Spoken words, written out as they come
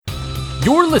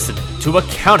You're listening to a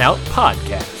Count Out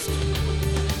Podcast.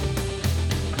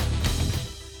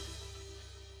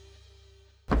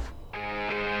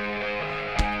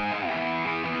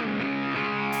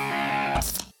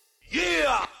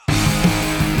 Yeah!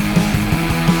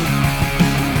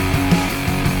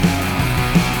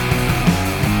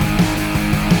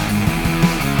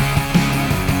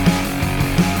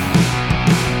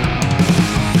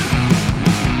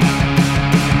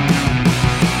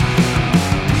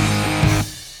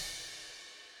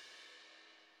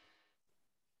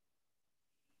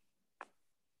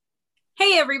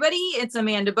 Hey everybody, it's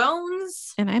Amanda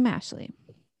Bones. And I'm Ashley.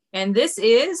 And this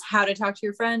is How to Talk to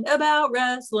Your Friend About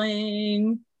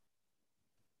Wrestling,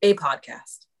 a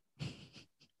podcast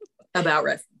about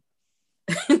wrestling.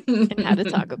 And how to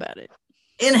talk about it.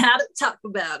 And how to talk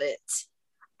about it.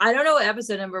 I don't know what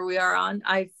episode number we are on.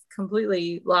 I've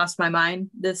completely lost my mind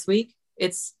this week.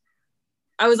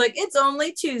 I was like, it's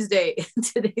only Tuesday.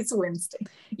 Today's Wednesday.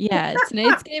 Yeah,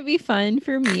 tonight's going to be fun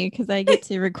for me because I get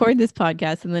to record this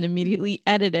podcast and then immediately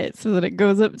edit it so that it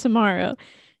goes up tomorrow.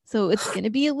 So it's going to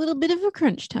be a little bit of a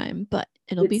crunch time, but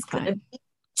it'll be fine.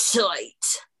 Tight.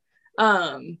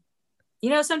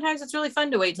 Sometimes it's really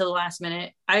fun to wait till the last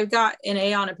minute. I got an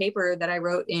A on a paper that I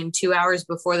wrote in 2 hours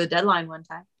before the deadline one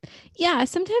time. Yeah,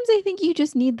 sometimes I think you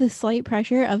just need the slight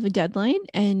pressure of a deadline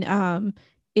and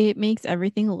it makes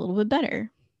everything a little bit better.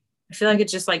 I feel like it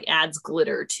just like adds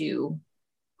glitter to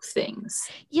things.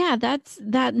 Yeah, that's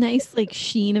that nice like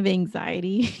sheen of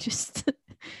anxiety just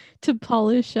to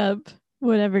polish up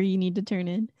whatever you need to turn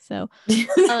in. So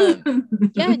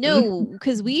yeah, no,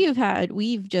 because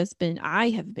I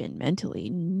have been mentally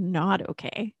not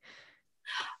okay.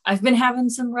 I've been having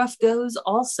some rough goes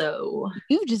also.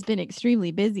 You've just been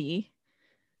extremely busy.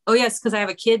 Oh yes, because I have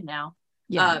a kid now.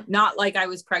 Yeah. Not like I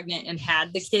was pregnant and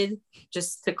had the kid,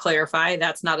 just to clarify,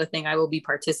 that's not a thing I will be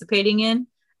participating in.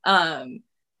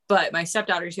 But my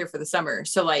stepdaughter's here for the summer.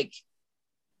 So like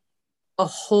a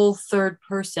whole third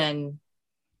person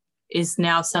is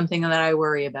now something that I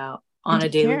worry about on a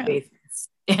daily basis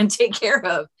and take care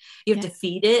of. You have to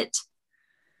feed it.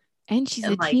 And she's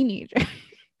a teenager.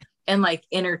 And like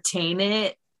entertain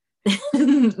it.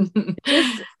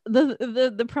 Just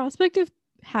the prospect of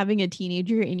having a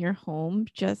teenager in your home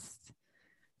just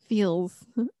feels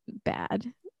bad,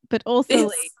 but also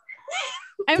like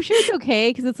I'm sure it's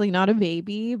okay because it's like not a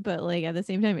baby, but like at the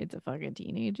same time it's a fucking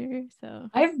teenager. So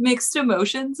I have mixed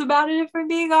emotions about it, if I'm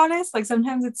being honest. Like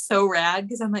sometimes it's so rad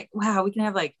because I'm like, wow, we can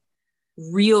have like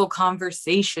real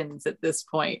conversations at this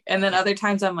point, and then other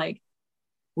times I'm like,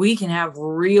 we can have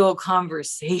real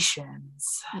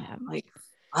conversations. Yeah. Like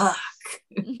fuck.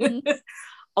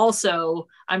 Also,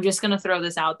 I'm just going to throw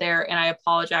this out there, and I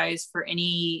apologize for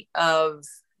any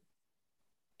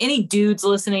dudes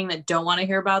listening that don't want to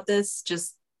hear about this.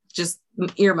 Just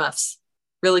earmuffs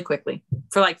really quickly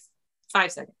for like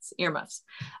 5 seconds, earmuffs.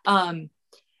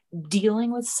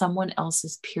 Dealing with someone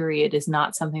else's period is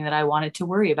not something that I wanted to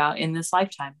worry about in this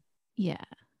lifetime. Yeah.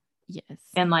 Yes.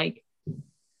 And like,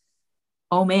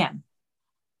 oh man,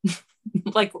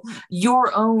 like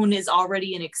your own is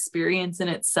already an experience in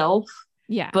itself.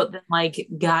 Yeah. But then like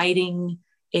guiding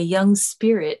a young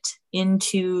spirit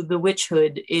into the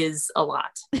witchhood is a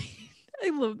lot.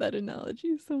 I love that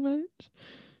analogy so much.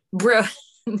 Bro,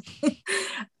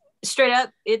 straight up,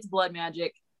 it's blood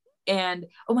magic. And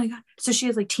oh my God. So she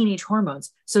has like teenage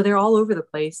hormones. So they're all over the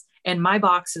place. And my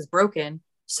box is broken.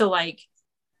 So like,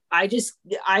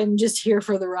 I'm just here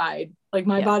for the ride. Like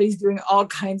my body's doing all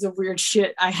kinds of weird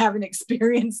shit I haven't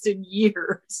experienced in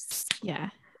years. Yeah.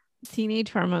 Teenage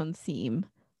hormones seem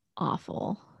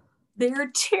awful.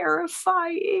 They're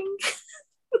terrifying.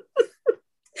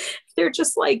 They're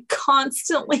just like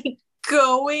constantly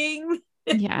going.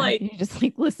 Yeah. Like, you're just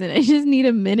like, listen, I just need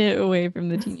a minute away from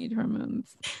the teenage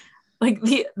hormones. Like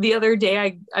the other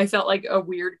day I felt like a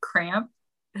weird cramp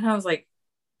and I was like,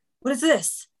 what is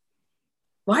this?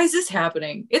 Why is this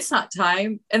happening? It's not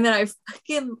time. And then I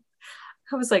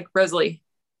was like, Rosalie,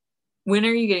 when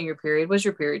are you getting your period? What's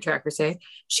your period tracker say?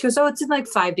 She goes, oh, it's in like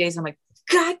 5 days. I'm like,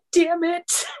 God damn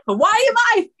it. Why am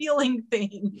I feeling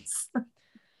things?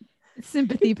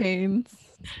 Sympathy pains.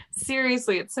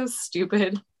 Seriously, it's so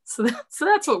stupid. So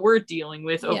that's what we're dealing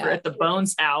with over at the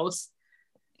Bones house.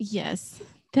 Yes,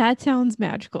 that sounds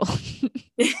magical.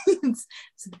 It's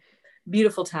a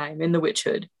beautiful time in the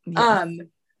witchhood. Yes.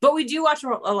 But we do watch a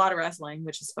lot of wrestling,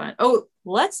 which is fun. Oh,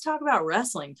 let's talk about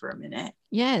wrestling for a minute.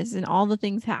 Yes, and all the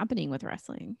things happening with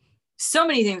wrestling. So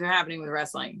many things are happening with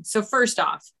wrestling. So first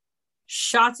off,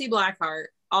 Shotzi Blackheart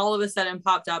all of a sudden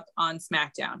popped up on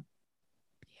SmackDown.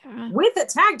 Yeah. With a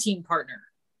tag team partner.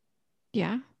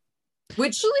 Yeah.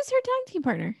 Which who is her tag team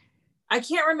partner? I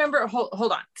can't remember. Hold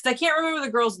on, because I can't remember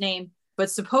the girl's name,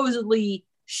 but supposedly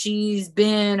she's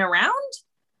been around,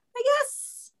 I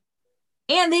guess.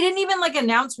 And they didn't even like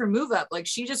announce her move up. Like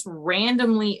she just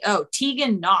randomly. Oh,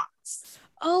 Tegan Knox.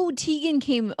 Oh, Tegan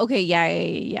came. Okay,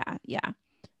 yeah.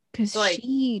 Because Like-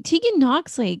 Tegan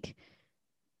Knox, like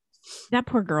that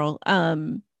poor girl.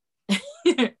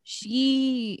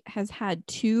 She has had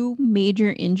 2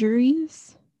 major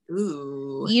injuries.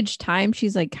 Ooh. Each time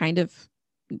she's like kind of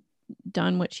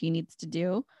done what she needs to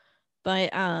do.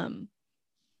 But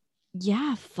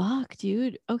yeah, fuck,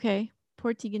 dude. Okay.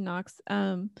 Poor Tegan Knox.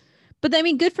 But I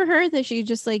mean, good for her that she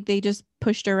just like they just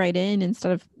pushed her right in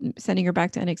instead of sending her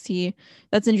back to NXT.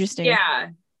 That's interesting. Yeah.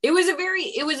 It was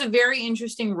a very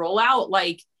interesting rollout.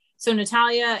 Like, so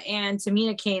Natalia and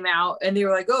Tamina came out and they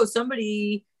were like, oh,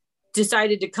 somebody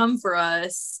decided to come for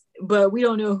us, but we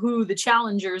don't know who the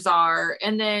challengers are.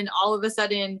 And then all of a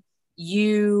sudden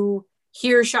you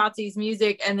hear Shotzi's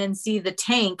music and then see the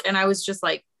tank. And I was just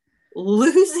like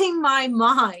losing my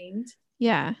mind.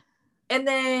 Yeah. And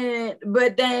then,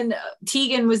 but then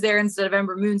Tegan was there instead of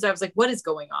Ember Moon. So I was like, what is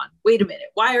going on? Wait a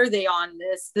minute. Why are they on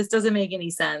this? This doesn't make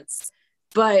any sense.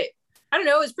 But I don't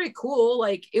know. It was pretty cool.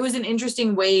 Like it was an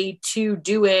interesting way to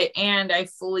do it. And I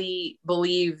fully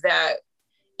believe that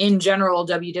in general,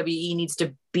 WWE needs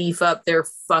to beef up their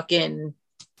fucking,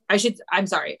 I should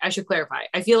clarify.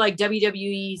 I feel like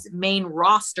WWE's main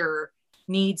roster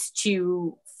needs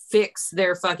to fix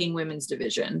their fucking women's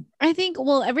division. I think,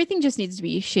 well, everything just needs to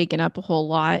be shaken up a whole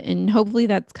lot, and hopefully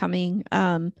that's coming.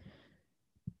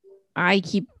 I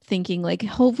keep thinking like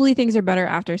hopefully things are better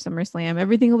after SummerSlam.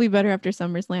 Everything will be better after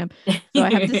SummerSlam. So I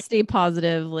have to stay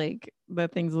positive, like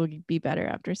that things will be better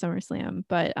after SummerSlam.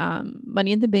 But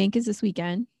Money in the Bank is this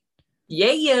weekend.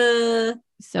 Yeah.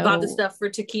 So I bought the stuff for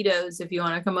taquitos if you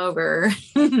want to come over.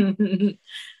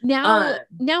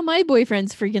 now my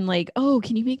boyfriend's freaking like, oh,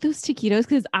 can you make those taquitos?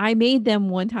 Because I made them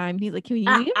one time. He's like, can you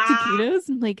make taquitos?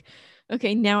 I'm like,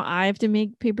 okay, now I have to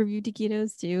make pay-per-view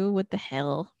taquitos too. What the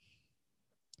hell?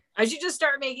 I should just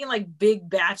start making like big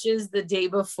batches the day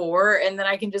before and then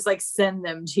I can just like send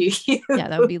them to you. Yeah,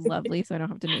 that would be lovely. So I don't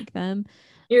have to make them.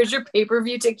 Here's your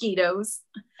pay-per-view taquitos.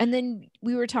 And then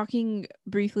we were talking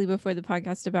briefly before the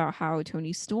podcast about how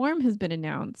Toni Storm has been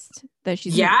announced that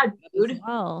she's dude. As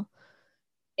well.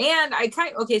 And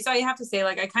so I have to say,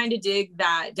 like, I kind of dig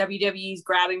that WWE's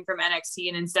grabbing from NXT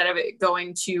and instead of it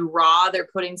going to Raw, they're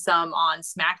putting some on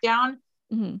SmackDown.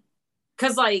 Mm-hmm.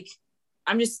 Cause like,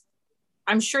 I'm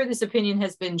sure this opinion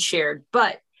has been shared,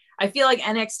 but I feel like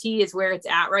NXT is where it's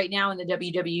at right now in the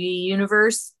WWE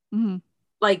universe. Mm-hmm.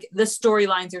 Like the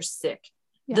storylines are sick.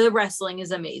 Yeah. The wrestling is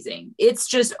amazing. It's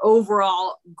just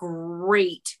overall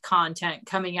great content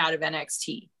coming out of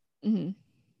NXT. Mm-hmm.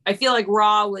 I feel like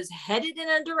Raw was headed in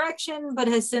a direction, but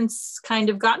has since kind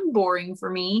of gotten boring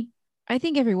for me. I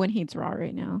think everyone hates Raw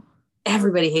right now.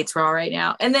 Everybody hates Raw right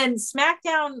now. And then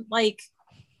SmackDown, like,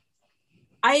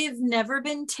 I have never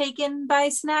been taken by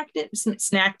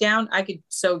Snackdown. I could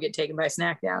so get taken by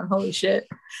Snackdown. Holy shit.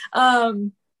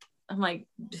 I'm like,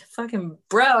 fucking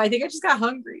bro, I think I just got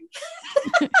hungry.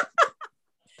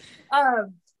 I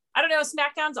don't know.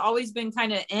 SmackDown's always been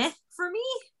kind of for me.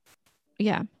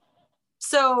 Yeah.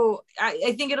 So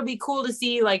I think it'll be cool to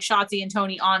see like Shotzi and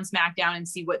Toni on SmackDown and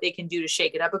see what they can do to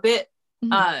shake it up a bit.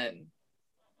 Mm-hmm.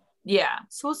 Yeah.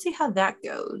 So we'll see how that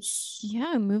goes.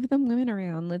 Yeah. Move them women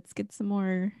around. Let's get some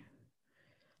more.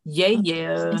 Yeah.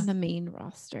 In the main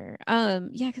roster.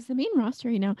 Yeah, because the main roster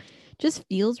right now just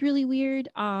feels really weird.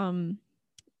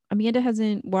 Amanda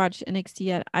hasn't watched NXT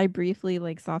yet. I briefly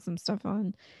like saw some stuff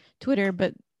on Twitter,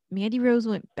 but Mandy Rose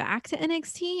went back to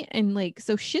NXT and like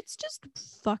so shit's just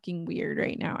fucking weird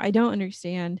right now. I don't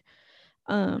understand.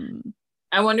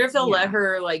 I wonder if they'll let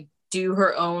her like do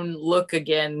her own look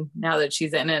again now that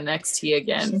she's in NXT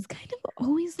again. She's kind of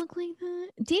always looked like that.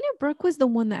 Dana Brooke was the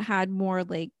one that had more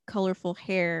like colorful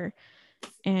hair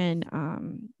and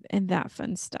that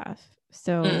fun stuff.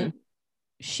 So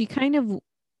she kind of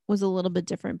was a little bit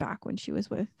different back when she was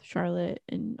with Charlotte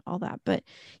and all that. But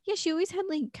yeah, she always had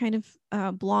like kind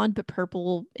of blonde but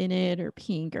purple in it or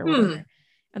pink or whatever.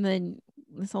 And then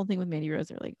this whole thing with Mandy Rose,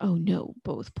 they're like, oh no,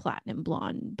 both platinum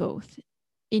blonde, both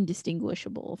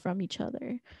indistinguishable from each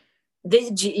other.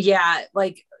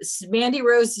 Like Mandy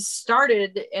Rose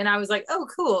started and I was like, oh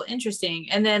cool, interesting,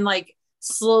 and then like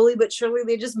slowly but surely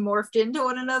they just morphed into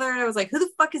one another and I was like, who the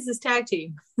fuck is this tag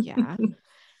team? Yeah.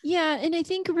 And I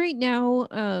think right now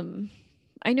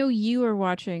I know you are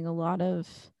watching a lot of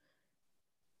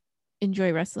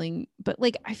Enjoy Wrestling, but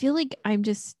like I feel like I'm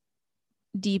just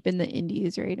deep in the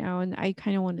indies right now and I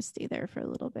kind of want to stay there for a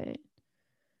little bit.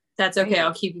 That's okay.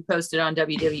 I'll keep you posted on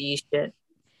WWE shit.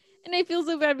 And I feel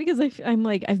so bad because I'm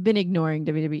like, I've been ignoring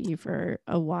WWE for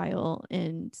a while.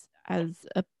 And as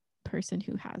a person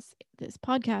who has this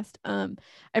podcast,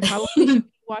 I probably should be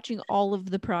watching all of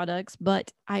the products,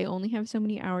 but I only have so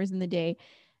many hours in the day.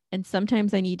 And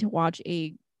sometimes I need to watch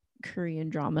a Korean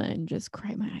drama and just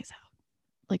cry my eyes out.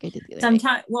 Like I did the other day.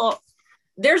 Sometimes, well,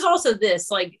 there's also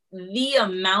this, like, the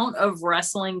amount of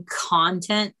wrestling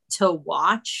content to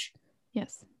watch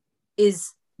Yes.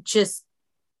 is just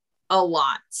a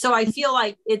lot. So I feel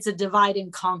like it's a divide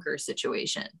and conquer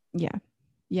situation. Yeah.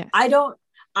 Yes. I don't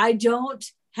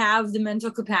have the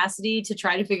mental capacity to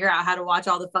try to figure out how to watch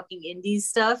all the fucking indies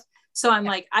stuff. So I'm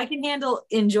like, I can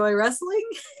enjoy wrestling.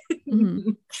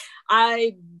 Mhm.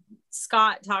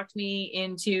 Scott talked me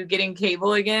into getting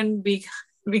cable again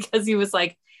because he was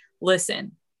like,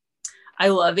 listen, I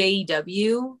love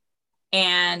AEW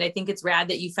and I think it's rad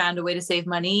that you found a way to save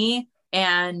money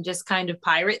and just kind of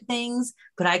pirate things,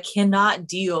 but I cannot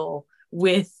deal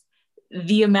with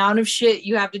the amount of shit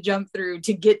you have to jump through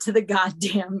to get to the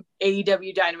goddamn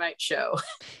AEW Dynamite show.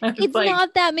 It's like,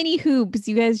 not that many hoops.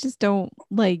 You guys just don't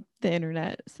like the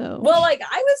internet. So, well, like,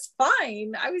 I was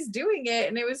fine. I was doing it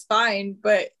and it was fine,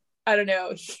 but I don't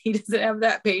know. He doesn't have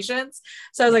that patience.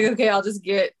 So I was like, okay, I'll just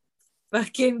get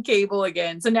fucking cable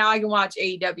again. So now I can watch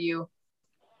AEW.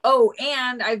 Oh,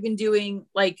 and I've been doing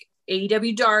like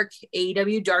AEW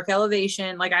Dark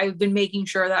Elevation. Like, I've been making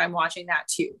sure that I'm watching that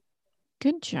too.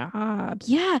 good job.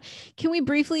 Yeah. Can we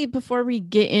briefly, before we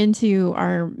get into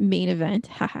our main event,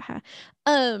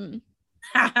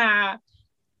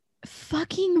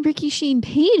 fucking Ricky Shane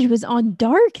Page was on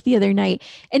Dark the other night,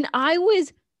 and I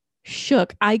was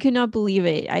shook. I could not believe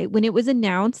it. When it was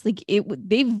announced, like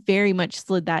they very much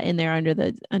slid that in there under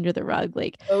the rug.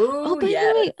 Like, oh by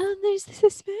yeah, the way, there's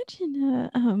this match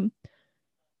and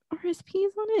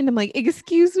RSP's on it, and I'm like,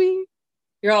 excuse me,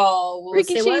 you're all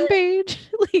Ricky Shane Page,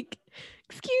 like,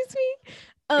 excuse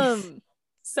me,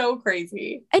 so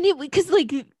crazy. and it because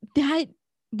like that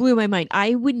blew my mind.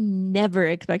 I would never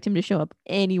expect him to show up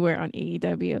anywhere on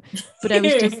AEW, but I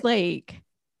was just like,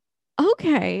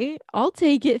 okay, I'll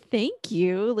take it. Thank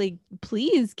you. Like,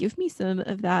 please give me some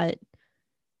of that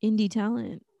indie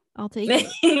talent. I'll take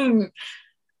it.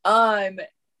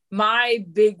 My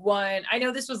big one, I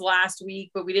know this was last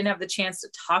week, but we didn't have the chance to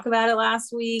talk about it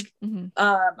last week. Mm-hmm.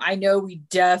 I know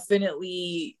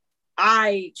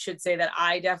I should say that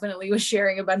I definitely was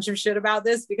sharing a bunch of shit about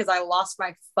this because I lost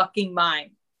my fucking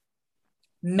mind.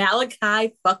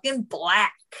 Malachi fucking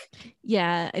Black.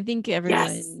 Yeah, I think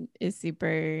everyone is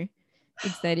super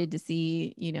excited to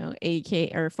see,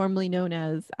 AK, or formerly known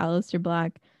as Aleister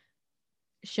Black,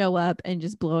 show up and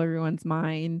just blow everyone's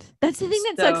mind. That's the thing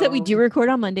that sucks, that we do record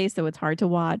on Monday, so it's hard to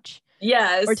watch.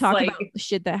 Yes, or talk about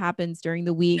shit that happens during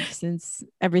the week since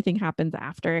everything happens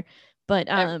after. But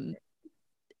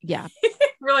yeah,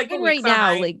 we're like right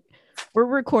now, like, we're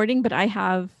recording, but I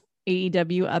have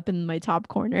AEW up in my top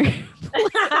corner.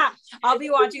 I'll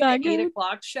be watching the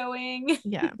 8:00 showing.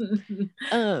 Yeah.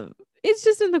 It's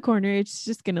just in the corner. It's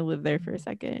just gonna live there for a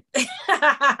second.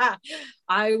 I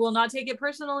will not take it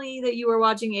personally that you are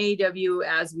watching AEW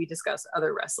as we discuss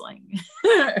other wrestling.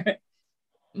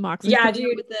 Moxley, yeah,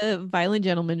 dude, with the Violent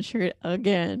Gentleman shirt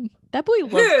again. That boy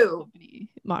loves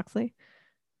Moxley.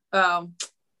 Oh,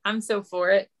 I'm so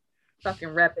for it. Fucking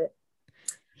rep it.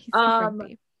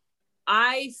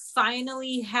 I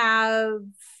finally have.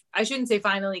 I shouldn't say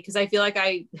finally, because I feel like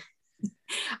I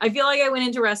went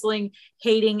into wrestling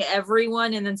hating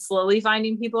everyone and then slowly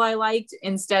finding people I liked,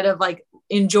 instead of like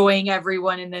enjoying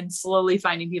everyone and then slowly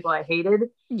finding people I hated.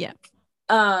 Yeah.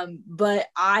 But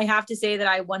I have to say that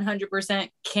I 100%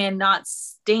 cannot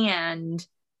stand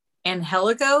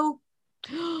Angelico.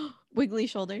 Wiggly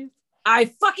shoulders. I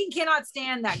fucking cannot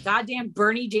stand that goddamn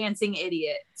Bernie dancing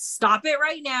idiot. Stop it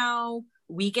right now.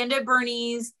 Weekend at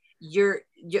Bernie's.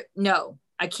 No,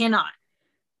 I cannot.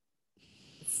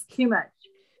 It's too much.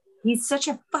 He's such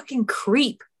a fucking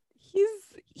creep.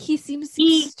 He seems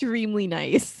extremely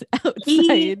nice outside.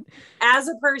 He, as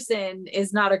a person,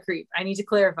 is not a creep. I need to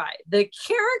clarify. The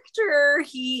character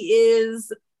he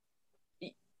is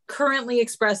currently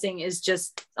expressing is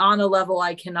just on a level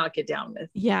I cannot get down with.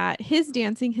 Yeah, his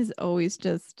dancing has always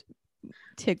just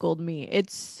tickled me.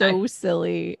 It's so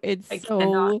silly. It's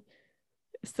so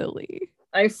silly.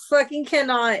 I fucking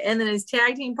cannot. And then his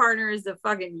tag team partner is the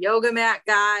fucking yoga mat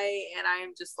guy, and I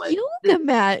am just like, yoga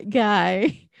mat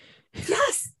guy.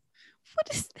 Yes.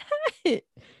 What is that?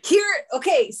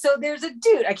 Okay, so there's a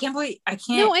dude. I can't.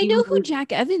 No, I know who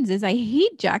Jack Evans is. I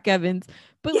hate Jack Evans,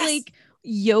 but like,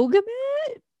 yoga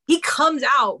mat. He comes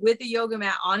out with a yoga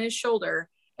mat on his shoulder,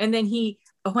 and then he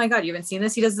Oh my God, you haven't seen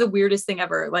this? He does the weirdest thing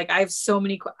ever. Like I have so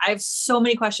many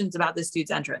questions about this dude's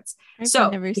entrance. I've So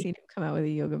never seen him come out with a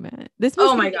yoga mat. This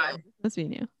oh must my be God. new. Must be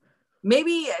new.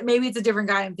 Maybe it's a different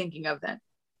guy I'm thinking of then.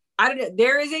 I don't know.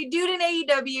 There is a dude in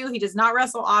AEW. He does not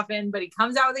wrestle often, but he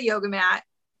comes out with a yoga mat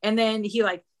and then he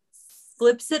like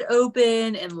flips it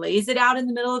open and lays it out in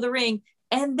the middle of the ring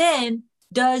and then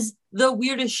does the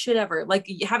weirdest shit ever. Like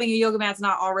having a yoga mat's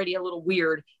not already a little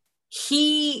weird.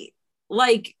 He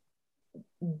like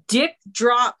dick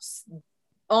drops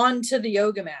onto the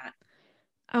yoga mat.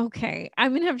 Okay,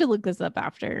 I'm gonna have to look this up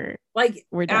after. Like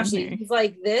we're done actually, here. he's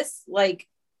like this, like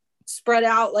spread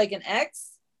out like an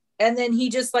X, and then he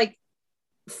just like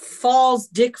falls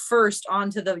dick first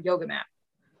onto the yoga mat.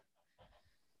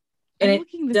 And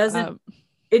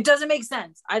it doesn't make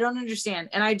sense. I don't understand.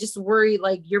 And I just worry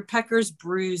like your pecker's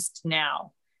bruised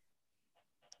now.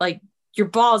 Like your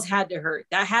balls had to hurt.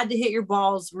 That had to hit your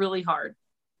balls really hard.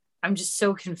 I'm just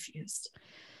so confused.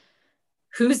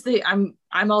 I'm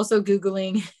also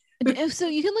Googling. So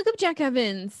you can look up Jack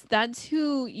Evans. That's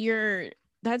who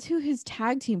his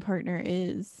tag team partner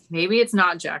is. Maybe it's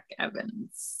not Jack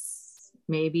Evans.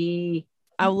 Maybe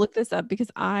I'll look this up because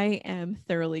I am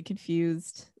thoroughly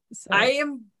confused. So. I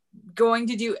am going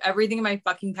to do everything in my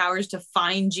fucking powers to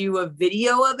find you a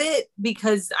video of it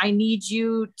because I need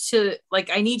you to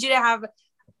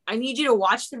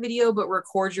watch the video but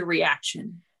record your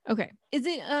reaction. Okay. Is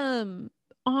it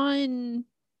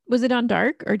was it on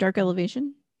Dark or Dark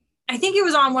Elevation? I think it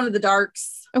was on one of the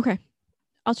Darks. Okay.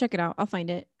 I'll check it out. I'll find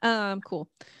it. Cool.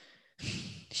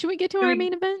 Should we get to our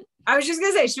main event? I was just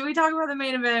gonna say, should we talk about the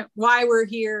main event? Why we're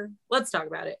here? Let's talk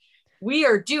about it. We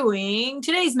are doing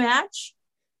today's match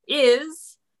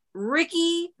is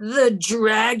Ricky the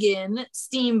Dragon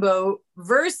Steamboat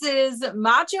versus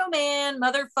Macho Man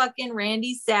motherfucking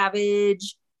Randy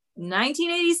Savage,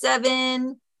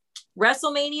 1987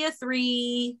 WrestleMania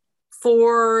 3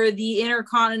 for the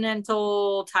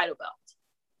Intercontinental title belt.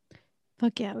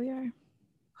 Fuck yeah, we are.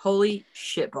 Holy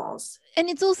shitballs. And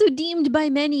it's also deemed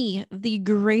by many the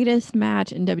greatest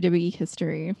match in WWE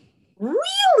history.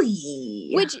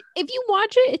 Really? Which, if you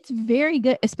watch it, it's very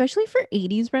good, especially for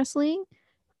 80s wrestling.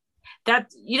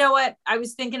 That, you know what? I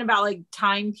was thinking about like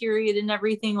time period and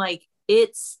everything. Like,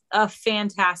 it's a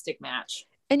fantastic match.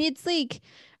 And it's like,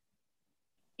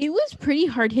 it was pretty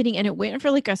hard hitting and it went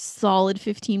for like a solid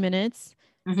 15 minutes.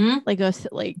 Mm-hmm. Like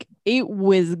it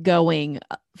was going,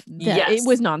 It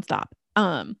was nonstop.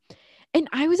 And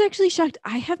I was actually shocked.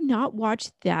 I have not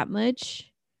watched that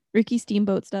much Ricky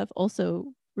Steamboat stuff.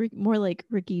 Also, more like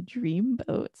Ricky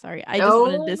Dreamboat. Sorry, I just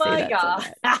wanted to say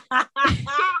that.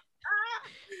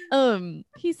 So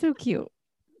he's so cute.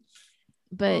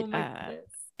 But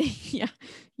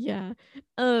yeah.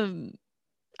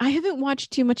 I haven't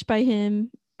watched too much by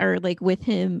him or like with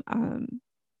him.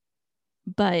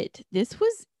 But this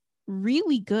was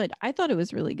really good. I thought it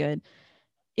was really good.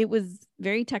 It was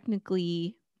very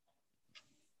technically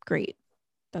great.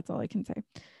 That's all I can say.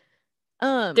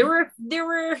 There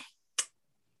were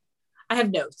I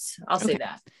have notes. I'll say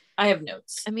that. I have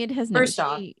notes. I mean, it has First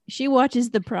off, she watches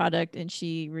the product and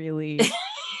she really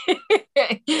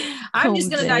I'm just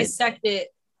gonna dissect it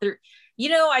through. You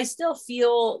know, I still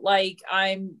feel like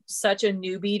I'm such a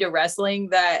newbie to wrestling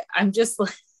that I'm just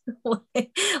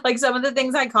like some of the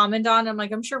things I comment on, I'm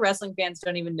like, I'm sure wrestling fans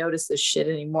don't even notice this shit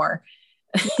anymore.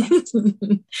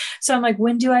 So I'm like,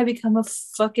 when do I become a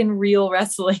fucking real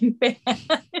wrestling fan?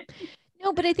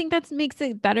 No, but I think that makes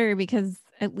it better because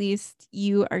at least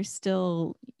you're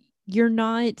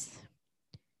not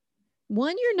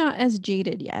as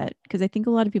jaded yet, because I think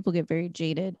a lot of people get very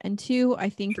jaded, and two, I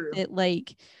think that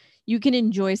like you can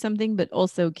enjoy something but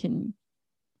also can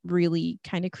really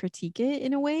kind of critique it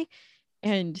in a way.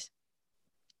 And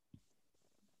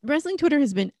wrestling Twitter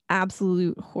has been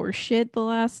absolute horseshit the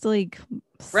last like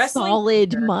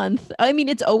solid month. I mean,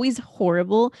 it's always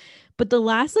horrible, but the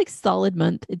last like solid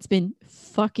month, it's been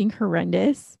fucking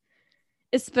horrendous,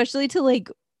 especially to like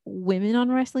women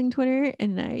on wrestling Twitter.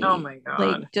 And oh my God,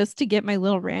 like just to get my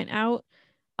little rant out.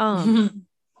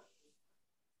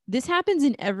 This happens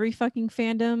in every fucking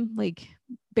fandom, like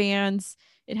bands.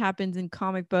 It happens in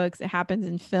comic books. It happens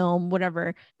in film,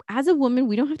 whatever. As a woman,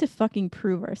 we don't have to fucking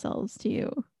prove ourselves to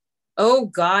you. Oh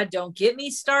God, don't get me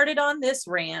started on this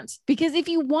rant. Because if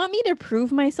you want me to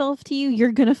prove myself to you,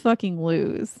 you're gonna fucking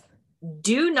lose.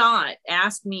 Do not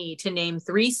ask me to name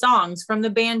 3 songs from the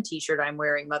band t-shirt I'm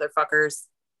wearing, motherfuckers.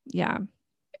 Yeah.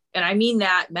 And I mean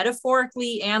that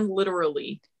metaphorically and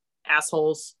literally,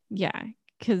 assholes. Yeah.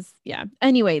 Because, yeah.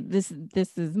 Anyway, this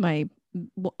is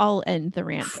I'll end the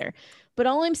rant there. But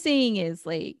all I'm saying is,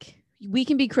 like, we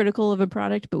can be critical of a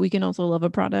product, but we can also love a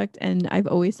product. And I've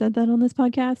always said that on this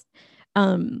podcast.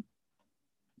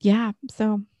 Yeah.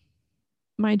 So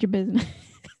mind your business.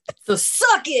 So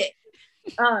suck it.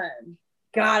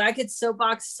 God, I could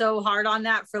soapbox so hard on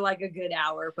that for like a good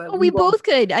hour, but we both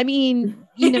could. I mean,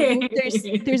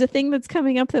 there's a thing that's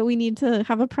coming up that we need to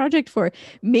have a project for.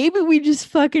 Maybe we just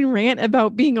fucking rant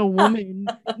about being a woman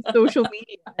in social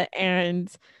media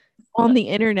and on the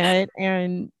internet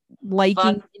and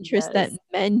liking interests that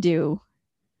men do.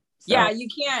 So. Yeah,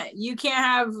 you can't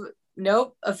have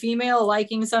a female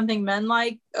liking something men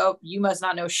like. Oh, you must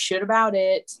not know shit about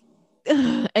it.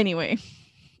 Anyway,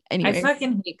 I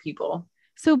fucking hate people.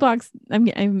 Soapbox,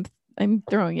 I'm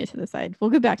throwing it to the side. We'll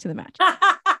get back to the match.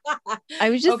 I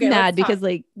was just mad because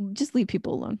like just leave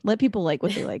people alone. Let people like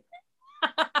what they like.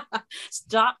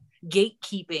 Stop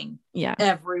gatekeeping. Yeah.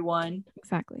 Everyone.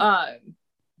 Exactly.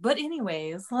 But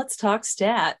anyways, let's talk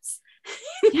stats.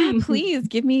 Yeah, please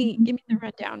give me the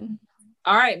rundown.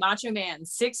 All right, Macho Man,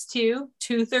 6'2",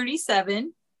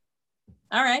 237.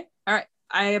 All right.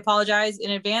 I apologize in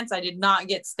advance. I did not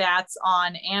get stats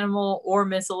on Animal or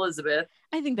Miss Elizabeth.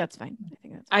 I think that's fine.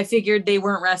 I figured they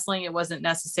weren't wrestling. It wasn't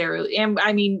necessarily. And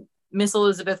I mean, Miss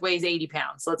Elizabeth weighs 80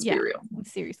 pounds. Let's be real.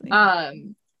 Seriously.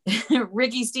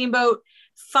 Ricky Steamboat,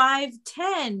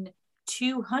 5'10",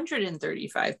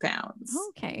 235 pounds.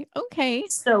 Okay.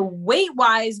 So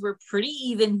weight-wise, we're pretty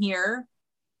even here.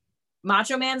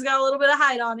 Macho Man's got a little bit of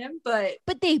height on him, but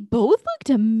they both looked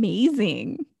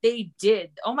amazing. They did.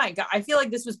 Oh my God. I feel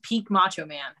like this was peak Macho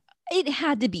Man. It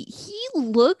had to be. He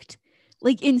looked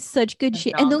like in such good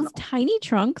shape. And those tiny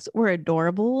trunks were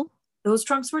adorable. Those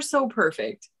trunks were so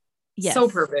perfect. Yes. So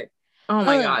perfect. Oh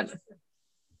my God.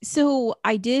 So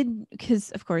I did,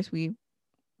 because of course we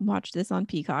watched this on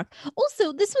Peacock.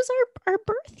 Also, this was our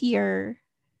birth year.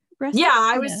 Yeah,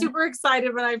 I was super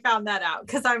excited when I found that out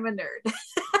because I'm a nerd.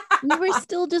 We were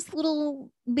still just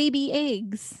little baby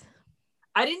eggs.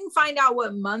 I didn't find out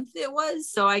what month it was,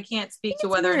 so I can't speak to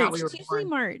whether or not we were born.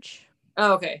 March.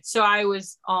 Oh, okay, so I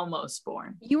was almost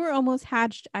born. You were almost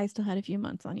hatched. I still had a few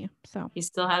months on you, so you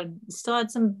still had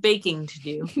some baking to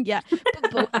do. Yeah,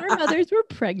 but both our mothers were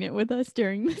pregnant with us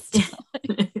during this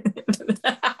time.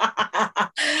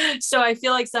 So I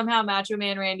feel like somehow Macho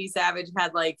Man Randy Savage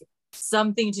had like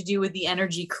something to do with the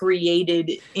energy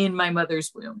created in my mother's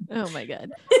womb. Oh my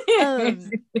God.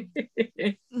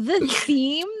 The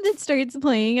theme that starts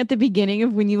playing at the beginning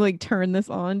of when you like turn this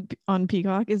on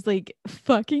Peacock is like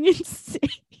fucking insane.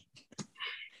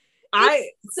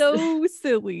 It's so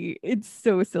silly. It's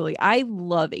so silly. I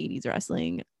love 80s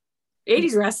wrestling.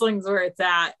 80s wrestling's where it's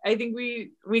at. I think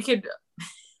we could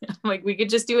like we could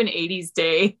just do an 80s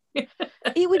day.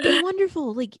 It would be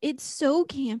wonderful. Like it's so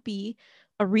campy.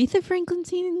 Aretha Franklin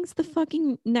sings the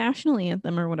fucking national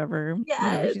anthem or whatever.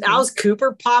 Yeah, Alice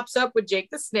Cooper pops up with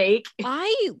Jake the Snake.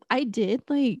 I did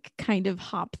like kind of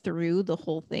hop through the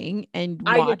whole thing and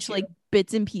watch like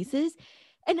bits and pieces,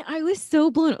 and I was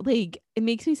so blown. Like it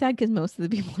makes me sad because most of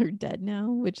the people are dead now,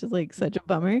 which is like such a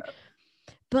bummer.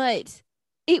 But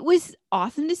it was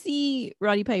awesome to see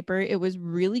Roddy Piper. It was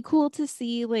really cool to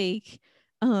see like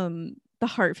the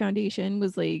Hart Foundation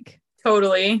was like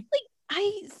totally like.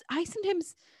 I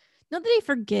sometimes, not that I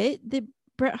forget that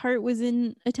Bret Hart was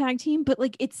in a tag team, but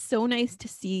like it's so nice to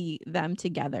see them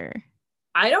together.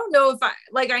 I don't know if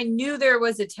I knew there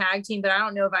was a tag team, but I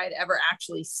don't know if I had ever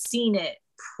actually seen it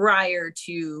prior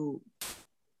to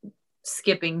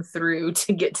skipping through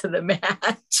to get to the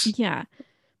match. Yeah,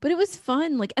 but it was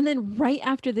fun. Like, and then right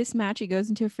after this match, he goes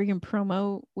into a freaking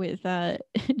promo with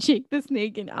Jake the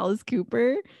Snake and Alice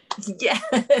Cooper. Yeah,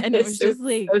 and it was just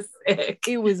like so sick.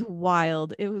 It was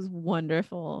wild. It was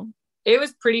wonderful. It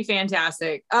was pretty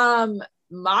fantastic.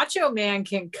 Macho Man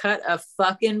can cut a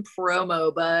fucking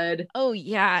promo, bud. Oh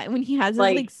yeah, when he has his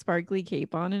like sparkly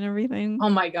cape on and everything. Oh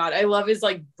my God, I love his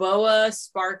like boa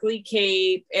sparkly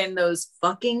cape and those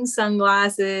fucking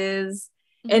sunglasses.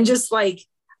 Mm-hmm. And just like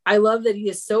I love that he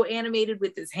is so animated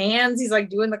with his hands. He's like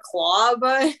doing the claw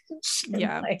bunch.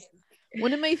 Yeah.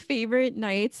 One of my favorite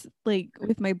nights, like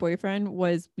with my boyfriend,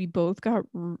 was we both got.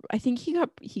 I think he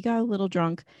got a little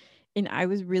drunk, and I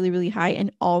was really really high,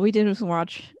 and all we did was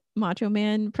watch Macho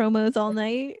Man promos all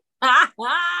night,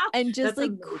 and just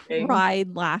like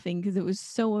cried laughing because it was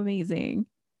so amazing.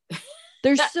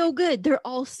 They're so good. They're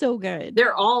all so good.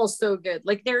 They're all so good.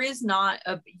 Like there is not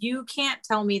you can't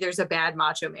tell me there's a bad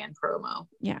Macho Man promo.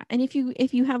 Yeah. And if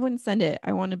you have one, send it.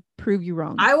 I want to prove you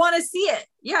wrong. I want to see it.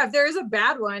 Yeah. If there is a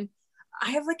bad one,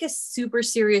 I have like a super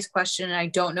serious question and I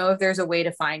don't know if there's a way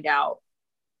to find out.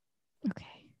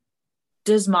 Okay.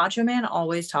 Does Macho Man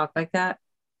always talk like that?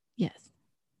 Yes.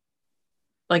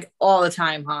 like all the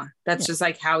time, huh? That's Yeah. just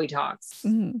like how he talks.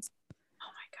 Mhm. Oh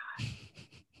my God.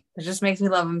 It just makes me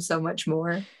love him so much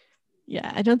more. Yeah,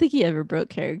 I don't think he ever broke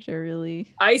character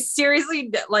really. I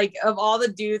seriously, like, of all the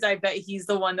dudes, I bet he's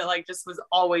the one that like just was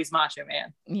always Macho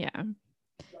Man. Yeah.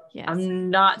 Yes. I'm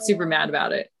not super mad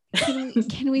about it.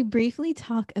 Can we briefly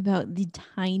talk about the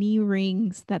tiny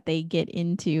rings that they get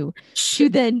into to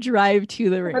then drive to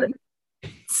the ring?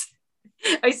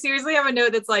 I seriously have a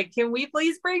note that's like, can we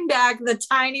please bring back the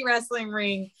tiny wrestling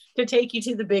ring to take you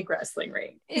to the big wrestling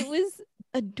ring? It was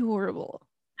adorable.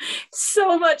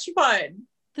 So much fun.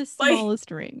 The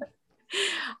smallest ring.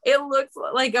 It looks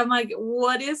like, I'm like,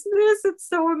 what is this? It's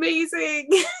so amazing.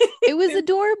 It was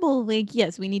adorable. Like,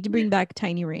 yes, we need to bring back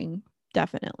tiny ring.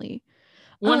 Definitely.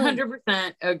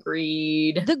 100%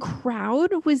 agreed. The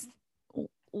crowd was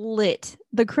lit.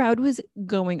 The crowd was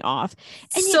going off.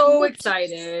 And so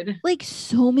excited. Like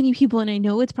so many people. And I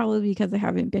know it's probably because I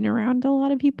haven't been around a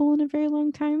lot of people in a very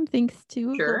long time, thanks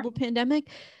to a global pandemic.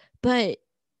 But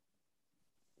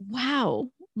wow,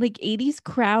 like 80s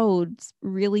crowds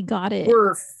really got it.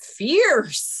 Were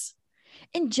fierce.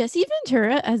 And Jesse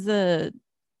Ventura as a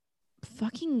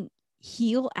fucking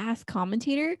heel ass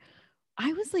commentator,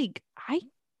 I was like, I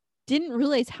didn't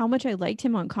realize how much I liked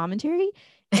him on commentary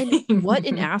and what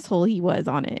an asshole he was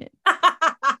on it.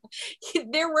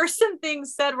 There were some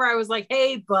things said where I was like,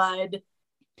 hey bud,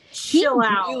 chill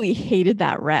out. He really hated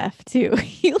that ref too.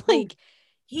 He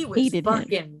was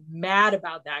fucking mad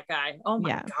about that guy. Oh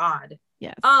my God.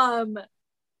 Yes.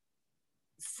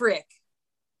 Frick.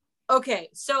 Okay,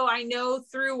 so I know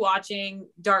through watching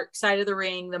Dark Side of the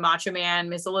Ring, the Macho Man,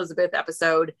 Miss Elizabeth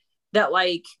episode, that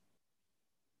like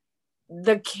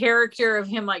the character of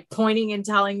him like pointing and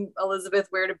telling Elizabeth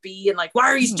where to be and like, why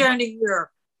are you standing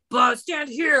here? But stand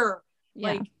here. Yeah.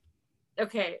 Like,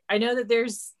 okay, I know that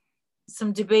there's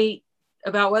some debate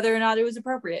about whether or not it was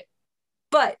appropriate,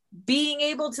 but being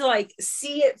able to like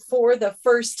see it for the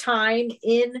first time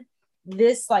in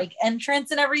this like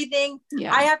entrance and everything,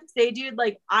 I have to say, dude,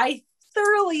 like I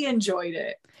thoroughly enjoyed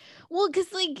it. Well,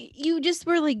 because like you just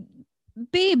were like,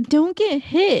 babe, don't get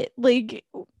hit. Like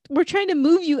we're trying to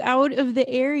move you out of the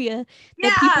area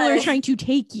that people are trying to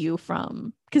take you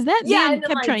from. Because that man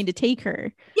kept trying to take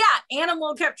her. Yeah,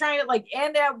 Animal kept trying to like,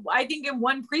 and I think in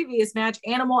one previous match,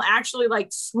 Animal actually like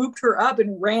swooped her up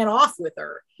and ran off with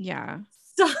her. Yeah.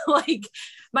 So like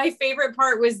my favorite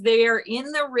part was they're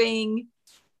in the ring.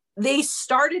 They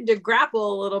started to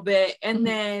grapple a little bit, and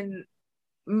then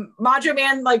Macho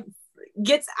Man like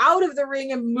gets out of the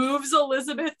ring and moves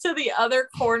Elizabeth to the other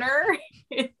corner.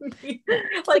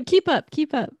 Like keep up.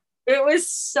 It was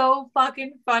so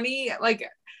fucking funny. Like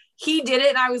he did it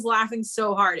and I was laughing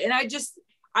so hard. And I just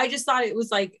thought it was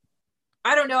like,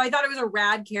 I don't know. I thought it was a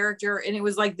rad character, and it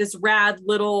was like this rad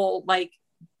little like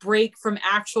break from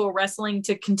actual wrestling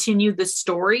to continue the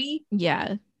story.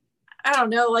 Yeah. I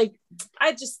don't know. Like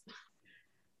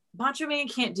Macho Man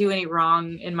can't do any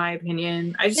wrong, in my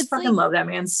opinion. I just fucking love that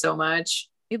man so much.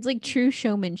 It's like true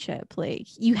showmanship. Like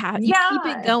you keep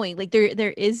it going. Like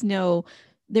there is no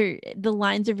the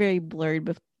lines are very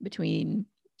blurred between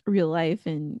real life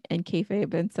and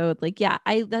kayfabe, and so it's like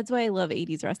that's why I love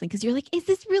 80s wrestling, because you're like, is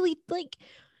this really like,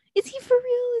 is he for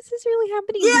real? Is this really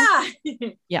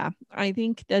happening? Yeah. I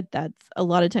think that's a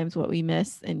lot of times what we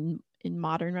miss in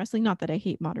modern wrestling. Not that I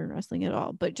hate modern wrestling at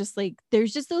all, but just like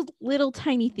there's just those little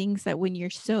tiny things that when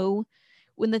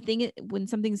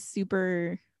something's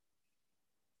super,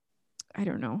 I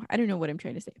don't know what I'm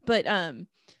trying to say, but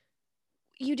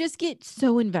you just get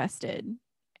so invested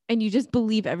and you just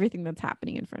believe everything that's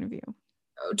happening in front of you.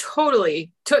 Oh,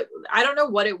 totally. I don't know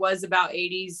what it was about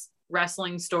 80s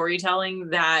wrestling storytelling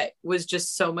that was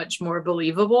just so much more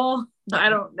believable. Yeah. I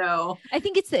don't know. I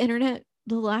think it's the internet,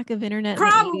 the lack of internet.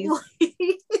 Probably.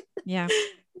 Yeah.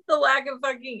 The lack of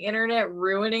fucking internet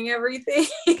ruining everything.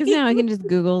 Because now I can just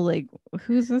Google like,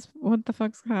 who's this? What the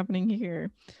fuck's happening here?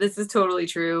 This is totally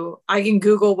true. I can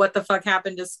Google what the fuck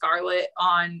happened to Scarlett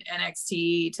on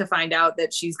NXT to find out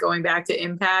that she's going back to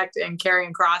Impact and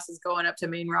Karrion Kross is going up to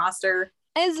main roster.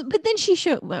 But then she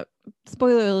showed,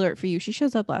 spoiler alert for you, she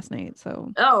shows up last night.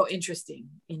 So interesting.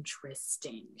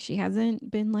 She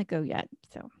hasn't been let go yet.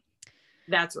 So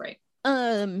that's right.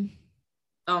 Oh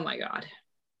my God.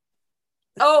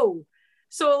 Oh,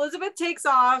 so Elizabeth takes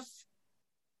off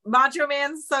Macho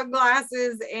Man's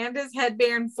sunglasses and his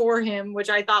headband for him, which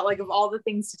I thought, like, of all the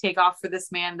things to take off for this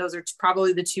man, those are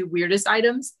probably the two weirdest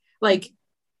items. Like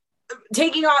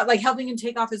taking off, like helping him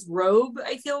take off his robe,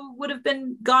 I feel would have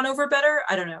been gone over better.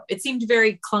 I don't know. It seemed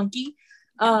very clunky.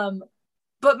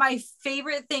 But my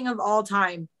favorite thing of all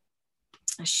time,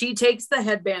 she takes the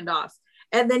headband off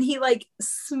and then he like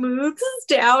smooths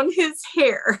down his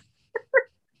hair.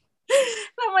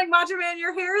 And I'm like, Macho Man,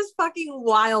 your hair is fucking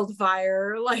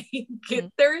wildfire. Like,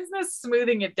 there is no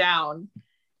smoothing it down.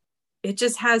 It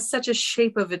just has such a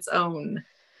shape of its own.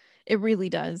 It really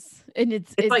does. And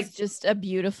it's like just a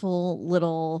beautiful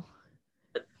little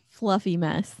fluffy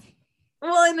mess.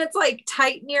 Well, and it's like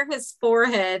tight near his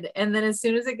forehead. And then as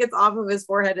soon as it gets off of his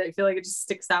forehead, I feel like it just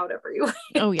sticks out everywhere.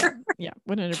 Oh, yeah. Yeah,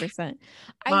 100%.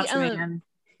 Macho Man.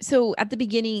 So at the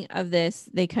beginning of this,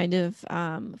 they kind of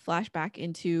flash back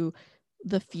into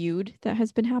the feud that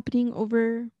has been happening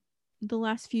over the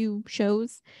last few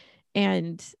shows.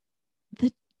 And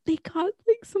they got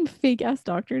like some fake ass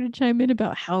doctor to chime in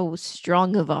about how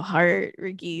strong of a heart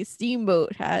Ricky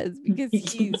Steamboat has, because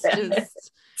he's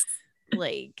just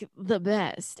like the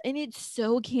best. And it's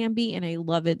so campy and I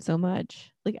love it so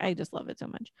much. Like, I just love it so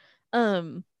much.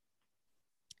 And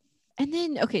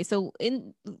then, okay, so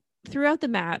throughout the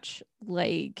match,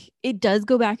 like, it does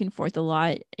go back and forth a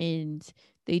lot, and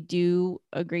they do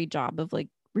a great job of like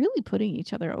really putting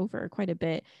each other over quite a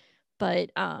bit. But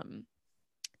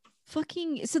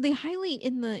so they highlight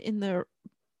in the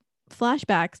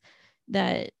flashbacks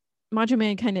that Macho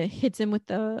Man kind of hits him with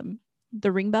the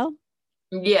ring bell.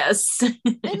 Yes. And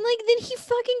like then he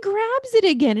fucking grabs it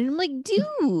again, and I'm like,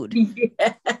 dude.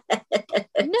 Yes.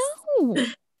 No.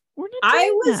 We're not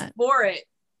I was that. for it.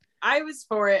 I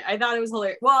thought it was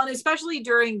hilarious. Well, and especially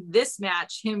during this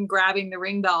match, him grabbing the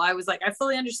ring bell, I was like, I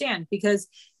fully understand, because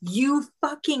you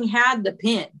fucking had the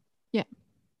pin. Yeah.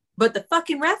 But the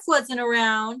fucking ref wasn't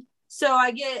around. So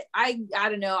I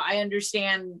don't know. I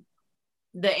understand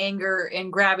the anger in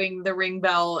grabbing the ring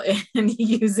bell and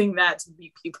using that to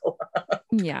beat people up.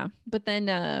 Yeah. But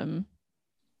then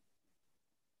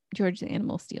George the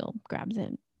Animal Steel grabs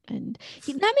it. And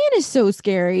that man is so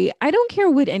scary. I don't care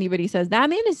what anybody says. That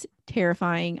man is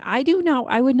terrifying. I would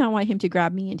not want him to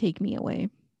grab me and take me away.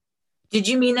 Did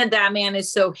you mean that man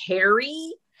is so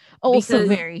hairy? Also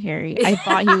very hairy.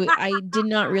 I did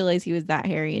not realize he was that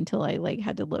hairy until I like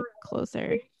had to look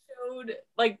closer. Showed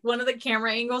like one of the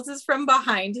camera angles is from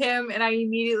behind him, and I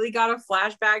immediately got a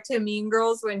flashback to Mean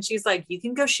Girls when she's like, "You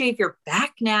can go shave your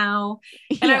back now,"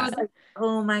 and I was like,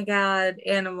 "Oh my god,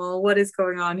 Animal, what is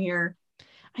going on here?"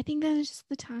 I think that is just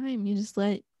the time you just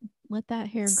let that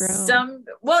hair grow.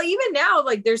 Well, even now,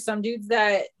 like there's some dudes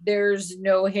that there's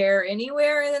no hair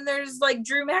anywhere, and then there's like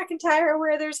Drew McIntyre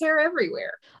where there's hair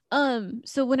everywhere.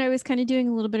 So when I was kind of doing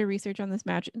a little bit of research on this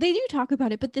match, they do talk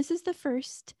about it, but this is the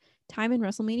first time in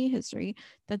WrestleMania history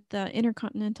that the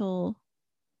Intercontinental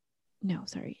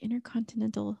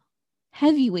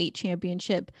Heavyweight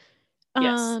Championship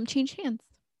changed hands.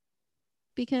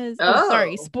 Because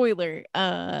spoiler,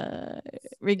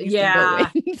 Ricky Steamboat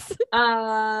wins.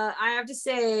 I have to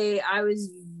say I was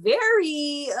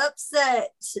very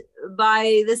upset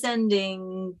by this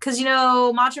ending, because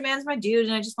Macho Man's my dude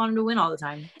and I just want him to win all the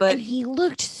time, but and he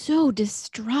looked so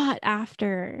distraught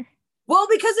after. Well,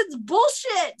 because it's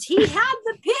bullshit. He had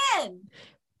the pin.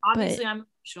 Obviously, I'm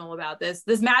emotional about this.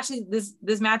 This match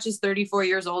is 34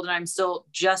 years old and I'm still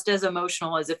just as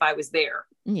emotional as if I was there.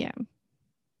 Yeah.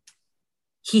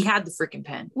 He had the freaking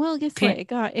pen. Well, guess what? It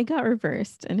got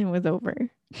reversed and it was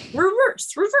over.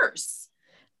 Reverse.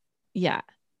 Yeah.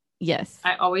 Yes.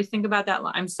 I always think about that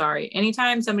line. I'm sorry.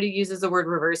 Anytime somebody uses the word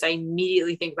reverse, I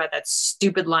immediately think about that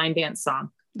stupid line dance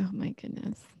song. Oh my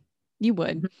goodness. You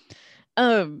would.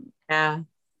 Yeah.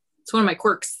 It's one of my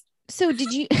quirks. So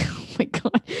did you oh my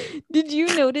god. Did you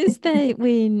notice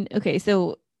that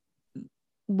so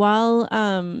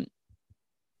while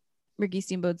Ricky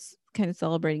Steamboat's kind of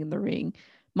celebrating in the ring,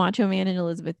 Macho Man and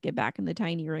Elizabeth get back in the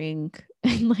tiny ring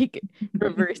and like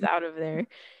reverse out of there,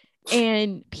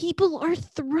 and people are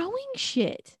throwing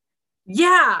shit.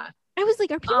 Yeah, I was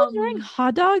like, are people throwing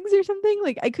hot dogs or something?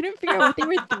 Like, I couldn't figure out what they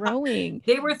were throwing.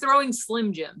 They were throwing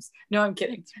Slim Jims. No, I'm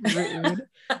kidding. Rude.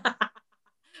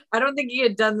 I don't think he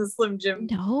had done the Slim Jim.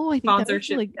 No, I think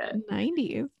sponsorship that was like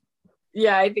 90s.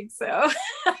 Yeah, I think so.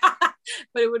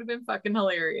 But it would have been fucking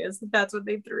hilarious if that's what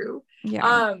they threw. Yeah.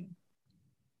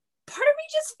 Part of me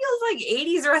just feels like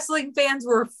 80s wrestling fans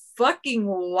were fucking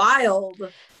wild.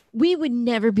 We would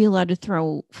never be allowed to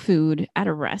throw food at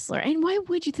a wrestler. And why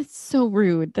would you? That's so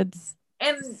rude. That's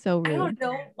so rude. I don't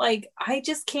know. Like, I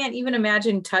just can't even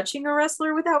imagine touching a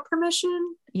wrestler without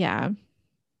permission. Yeah.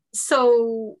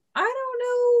 So I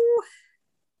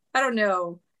don't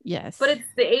know. Yes. But it's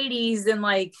the 80s and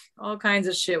like all kinds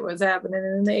of shit was happening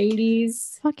in the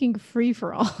 80s. Fucking free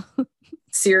for all.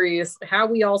 Serious. How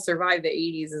we all survived the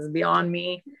 80s is beyond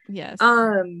me. Yes.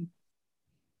 I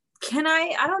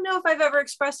don't know if I've ever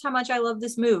expressed how much I love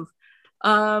this move.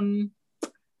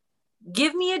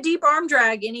 Give me a deep arm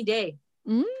drag any day.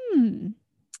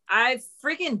 I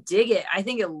freaking dig it. I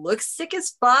think it looks sick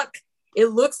as fuck. It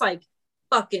looks like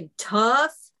fucking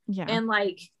tough. Yeah. And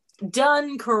like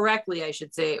done correctly, I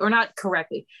should say. Or not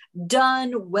correctly.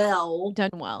 Done well.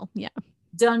 Done well. Yeah.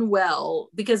 Done well.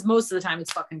 Because most of the time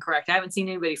it's fucking correct. I haven't seen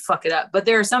anybody fuck it up. But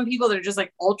there are some people that are just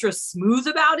like ultra smooth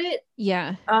about it.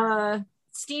 Yeah.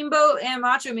 Steamboat and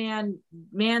Macho Man,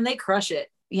 man, they crush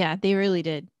it. Yeah, they really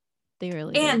did.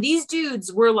 And these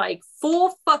dudes were like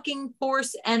full fucking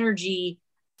force energy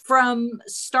from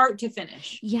start to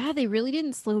finish. Yeah, they really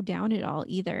didn't slow down at all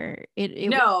either. It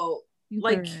no,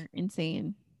 like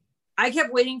insane. I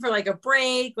kept waiting for like a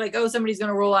break, like, oh, somebody's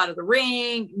gonna roll out of the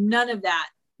ring. None of that.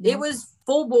 Nope. It was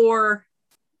full bore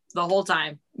the whole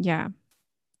time. Yeah.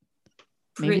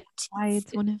 Maybe that's why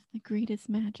it's one of the greatest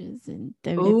matches in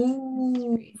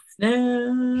WWE.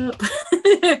 Oh,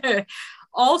 snap.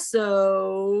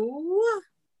 Also,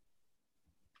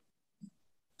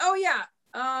 oh yeah,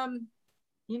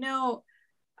 you know,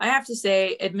 I have to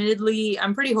say, admittedly,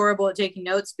 I'm pretty horrible at taking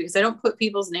notes because I don't put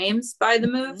people's names by the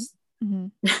moves.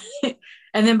 Mm-hmm.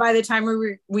 And then by the time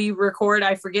we record,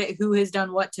 I forget who has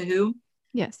done what to who.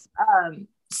 Yes.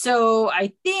 So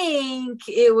I think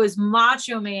it was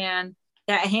Macho Man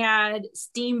that had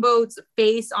Steamboat's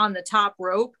face on the top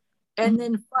rope and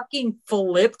then fucking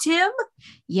flipped him.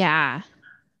 Yeah.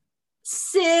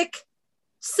 Sick.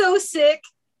 So sick.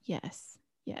 Yes.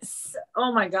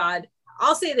 Oh my God.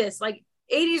 I'll say this, like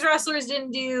 80s wrestlers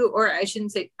didn't do, or I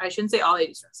shouldn't say all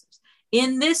 80s wrestlers.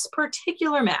 In this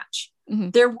particular match,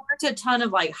 there weren't a ton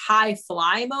of like high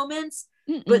fly moments,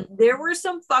 but there were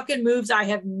some fucking moves I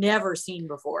have never seen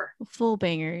before. Full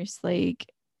bangers, like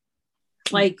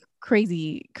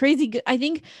crazy good. I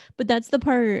think, but that's the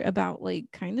part about like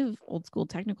kind of old school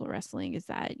technical wrestling is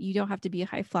that you don't have to be a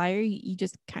high flyer. You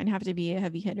just kind of have to be a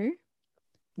heavy hitter.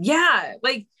 Yeah.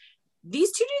 Like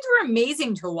these two dudes were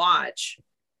amazing to watch.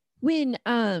 When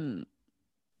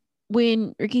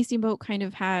Ricky Steamboat kind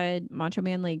of had Macho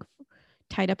Man like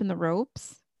tied up in the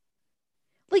ropes,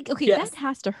 like, okay, yes. That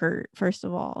has to hurt, first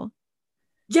of all.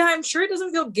 Yeah, I'm sure it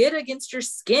doesn't feel good against your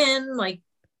skin, like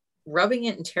rubbing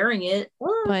it and tearing it.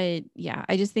 But yeah,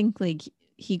 I just think like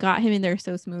he got him in there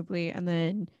so smoothly, and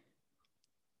then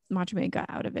Macho Man got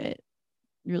out of it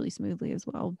really smoothly as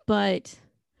well. But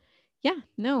yeah,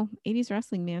 no, 80s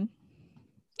wrestling, man.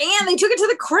 And they took it to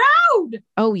the crowd.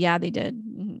 Oh yeah, they did.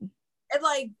 Mm-hmm.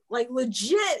 And like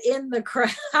legit in the crowd.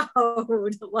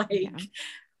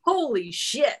 Holy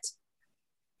shit.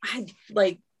 I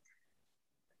like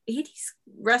 80s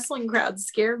wrestling crowds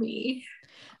scare me.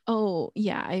 Oh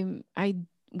yeah, I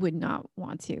would not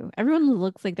want to. Everyone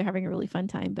looks like they're having a really fun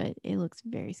time, but it looks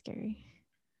very scary.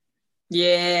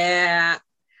 Yeah.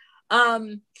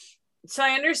 So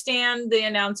I understand the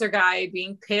announcer guy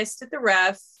being pissed at the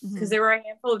ref because there were a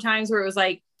handful of times where it was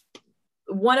like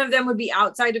one of them would be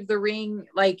outside of the ring,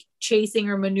 like chasing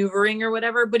or maneuvering or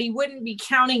whatever, but he wouldn't be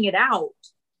counting it out.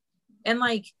 And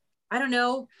like, I don't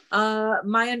know.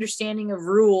 My understanding of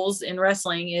rules in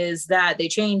wrestling is that they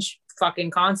change fucking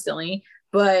constantly,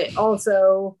 but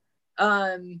also,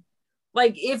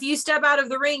 like if you step out of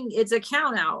the ring, it's a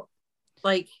count out.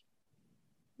 Like,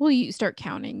 well, you start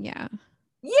counting, yeah.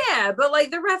 Yeah, but like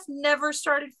the ref never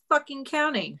started fucking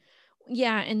counting.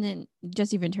 Yeah, and then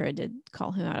Jesse Ventura did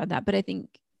call him out on that, but I think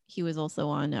he was also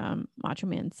on Macho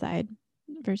Man's side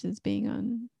versus being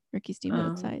on Ricky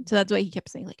Steamboat's side. So that's why he kept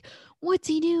saying like, "What's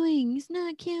he doing? He's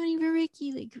not counting for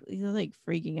Ricky." Like he's like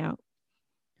freaking out.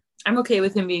 I'm okay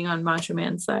with him being on Macho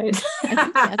Man's side. I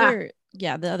think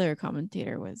the other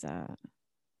commentator was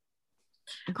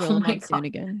Gorilla Monsoon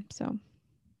again. So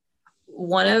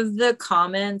one of the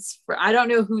comments I don't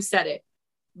know who said it,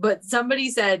 but somebody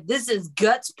said this is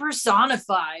guts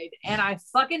personified, and I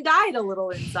fucking died a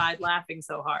little inside laughing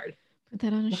so hard. Put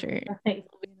that on a shirt.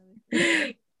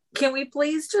 Can we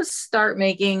please just start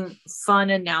making fun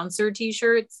announcer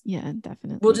t-shirts? Yeah,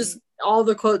 definitely. We'll just all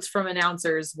the quotes from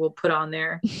announcers we'll put on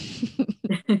there.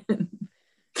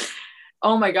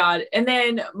 Oh my God. And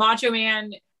then Macho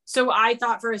Man. So I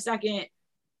thought for a second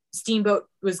Steamboat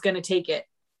was going to take it.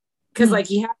 Because like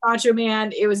he had Macho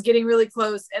Man. It was getting really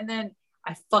close. And then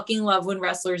I fucking love when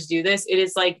wrestlers do this. It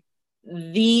is like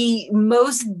the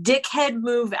most dickhead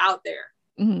move out there.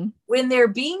 Mm-hmm. When they're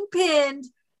being pinned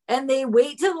and they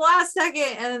wait till the last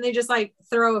second and then they just like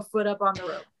throw a foot up on the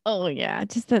rope. Oh yeah.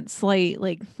 Just that slight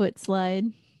like foot slide.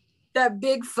 That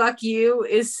big fuck you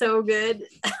is so good.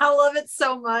 I love it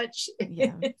so much.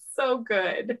 Yeah. It's so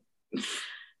good.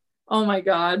 Oh my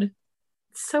God.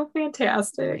 It's so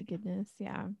fantastic. Oh my goodness.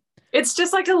 Yeah. It's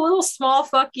just like a little small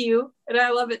fuck you. And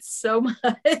I love it so much.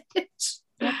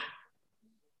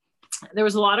 there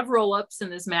was a lot of roll-ups in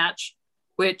this match,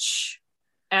 which,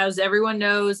 as everyone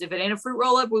knows, if it ain't a fruit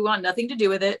roll-up, we want nothing to do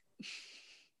with it.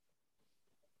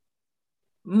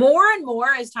 More and more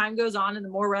as time goes on and the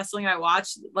more wrestling I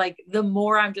watch, like the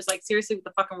more I'm just like, seriously, with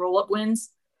the fucking roll-up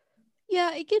wins.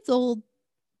 Yeah, it gets old.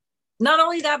 Not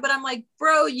only that, but I'm like,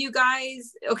 bro, you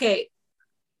guys, okay,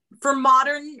 for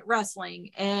modern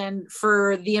wrestling and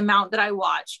for the amount that I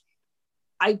watch,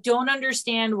 I don't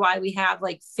understand why we have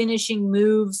like finishing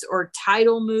moves or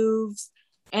title moves,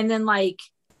 and then like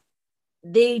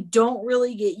they don't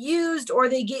really get used, or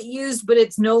they get used but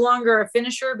it's no longer a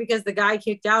finisher because the guy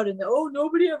kicked out, and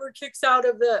nobody ever kicks out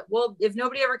of the, well, if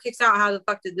nobody ever kicks out, how the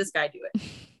fuck did this guy do it?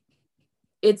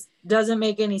 It doesn't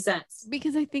make any sense.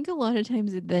 Because I think a lot of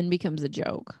times it then becomes a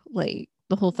joke, like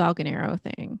the whole Falcon Arrow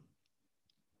thing.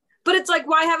 But it's like,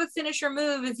 why have a finisher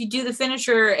move if you do the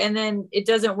finisher and then it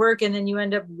doesn't work and then you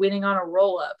end up winning on a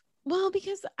roll up? Well,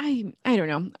 because I don't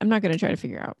know. I'm not going to try to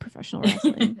figure out professional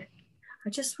wrestling. I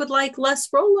just would like less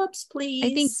roll ups, please.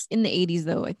 I think in the 80s,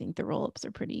 though, I think the roll ups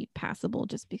are pretty passable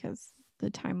just because the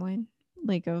timeline,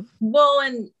 like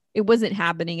and it wasn't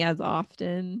happening as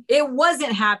often. It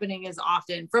wasn't happening as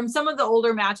often. From some of the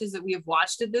older matches that we have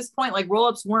watched at this point, like roll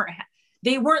ups weren't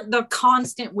the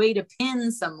constant way to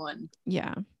pin someone.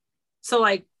 Yeah. So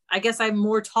like, I guess I'm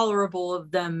more tolerable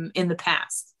of them in the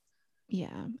past.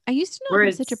 Yeah. I used to not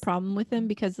have such a problem with them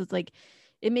because it's like,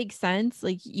 it makes sense.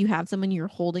 Like you have someone, you're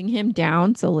holding him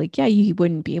down. So like, yeah, you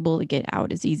wouldn't be able to get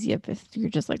out as easy if you're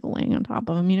just like laying on top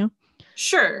of him, you know?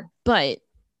 Sure. But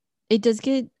it does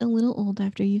get a little old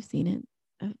after you've seen it,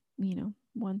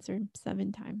 once or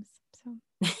 7 times. So.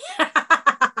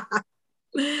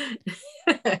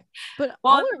 But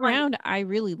all around, I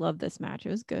really love this match. It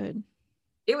was good.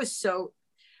 This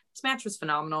match was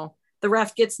phenomenal. The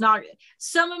ref gets knocked.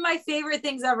 Some of my favorite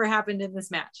things ever happened in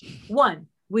this match. 1,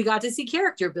 we got to see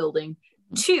character building.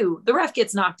 2, the ref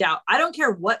gets knocked out. I don't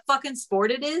care what fucking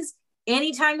sport it is.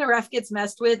 Anytime the ref gets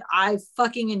messed with, I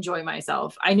fucking enjoy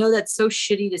myself. I know that's so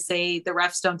shitty to say the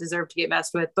refs don't deserve to get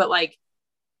messed with, but like,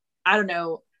 I don't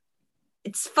know.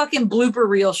 It's fucking blooper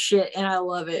reel shit and I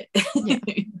love it. Yeah.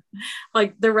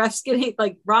 Like the refs getting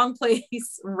like wrong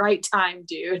place, right time,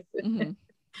 dude. Mm-hmm.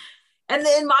 And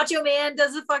then Macho Man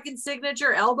does a fucking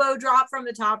signature elbow drop from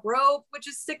the top rope, which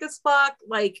is sick as fuck.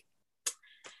 Like,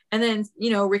 and then,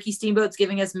 Ricky Steamboat's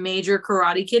giving us major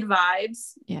Karate Kid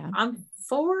vibes. Yeah. I'm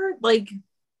for, like,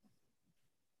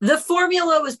 the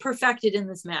formula was perfected in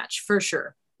this match for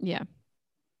sure. Yeah.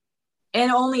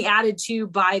 And only added to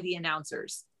by the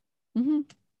announcers. Mm-hmm.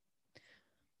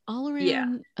 All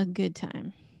around a good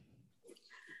time.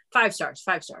 5 stars.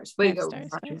 5 stars. Way to go,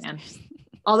 Macho Man.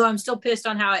 Although I'm still pissed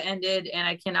on how it ended, and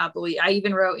I cannot believe, I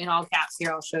even wrote in all caps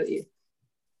here, I'll show you.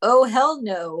 Oh, hell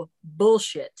no.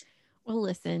 Bullshit. Well,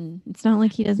 listen, it's not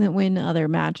like he doesn't win other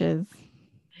matches.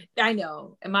 I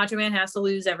know. And Macho Man has to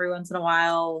lose every once in a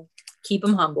while. Keep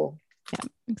him humble. Yeah,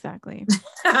 exactly.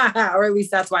 Or at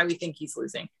least that's why we think he's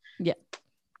losing. Yeah.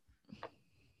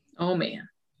 Oh, man.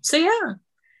 So, yeah.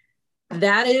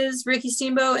 That is Ricky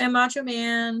Steamboat and Macho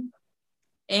Man.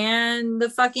 And the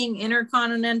fucking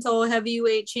Intercontinental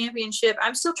Heavyweight Championship.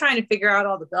 I'm still trying to figure out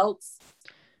all the belts.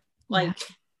 Like,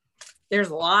 there's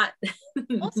a lot.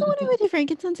 Also, when I went to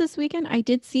Frankincense this weekend, I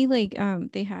did see like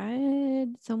they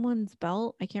had someone's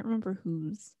belt. I can't remember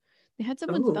whose. They had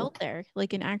someone's belt there,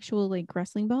 like an actual like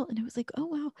wrestling belt, and I was like, oh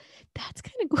wow, that's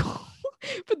kind of cool.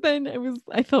 But then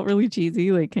I felt really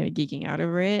cheesy, like kind of geeking out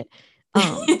over it. But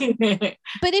I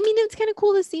mean, it's kind of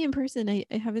cool to see in person. I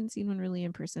haven't seen one really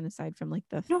in person aside from like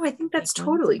the. No, I think that's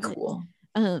totally cool.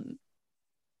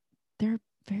 They're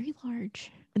very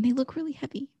large and they look really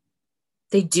heavy.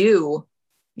 They do.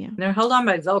 Yeah. And they're held on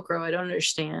by Velcro. I don't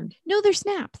understand. No, they're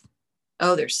snaps.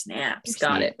 Oh, they're snaps.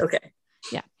 Got it. Okay.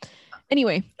 Yeah.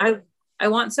 Anyway, I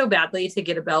want so badly to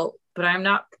get a belt, but I'm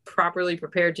not properly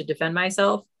prepared to defend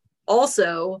myself.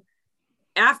 Also,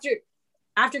 after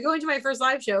going to my first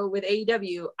live show with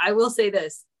AEW, I will say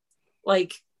this.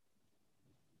 Like,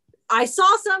 I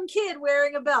saw some kid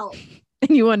wearing a belt.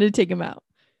 And you wanted to take him out.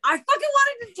 I fucking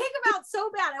wanted to take him out so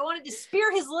bad. I wanted to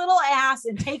spear his little ass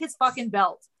and take his fucking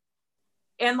belt.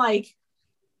 And like,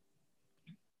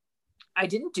 I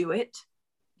didn't do it,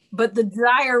 but the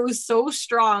desire was so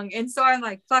strong. And so I'm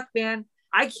like, fuck, man,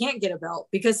 I can't get a belt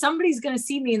because somebody's going to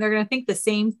see me and they're going to think the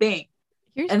same thing.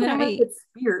 And then I'm going to get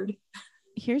speared.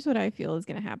 Here's what I feel is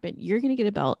going to happen. You're going to get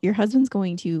a belt. Your husband's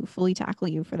going to fully tackle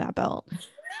you for that belt.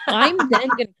 I'm then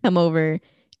going to come over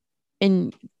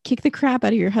and kick the crap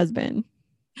out of your husband.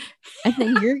 And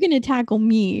then you're going to tackle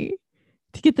me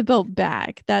to get the belt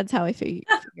back. That's how I figure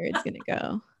it's going to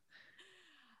go.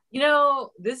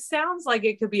 This sounds like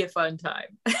it could be a fun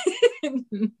time.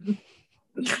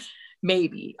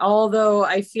 Maybe. Although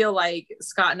I feel like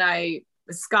Scott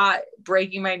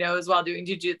breaking my nose while doing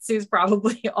jujitsu is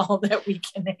probably all that we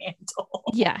can handle.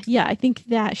 Yeah. I think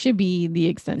that should be the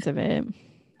extent of it.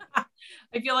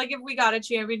 I feel like if we got a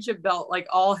championship belt, like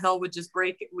all hell would just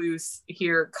break loose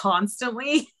here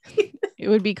constantly. It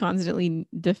would be constantly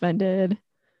defended.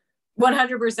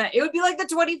 100%. It would be like the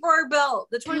 24-hour belt,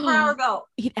 the 24-hour belt.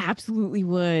 It absolutely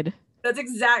would. That's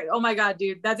exactly. Oh my God,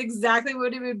 dude. That's exactly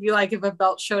what it would be like if a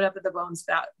belt showed up at the Bones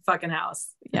fucking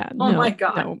house. Yeah. Oh my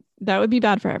God. No, that would be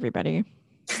bad for everybody.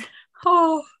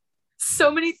 Oh,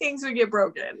 so many things would get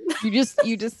broken. You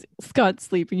just Scott's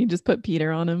sleeping. You just put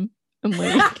Peter on him. And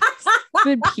like,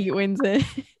 then Pete wins it.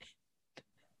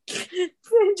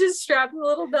 Just strap a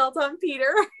little belt on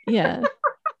Peter. Yeah.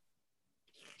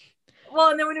 Well,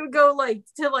 and then when it would go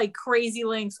to crazy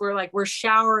lengths where we're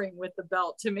showering with the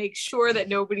belt to make sure that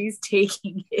nobody's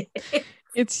taking it.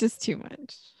 It's just too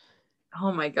much.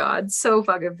 Oh my God. So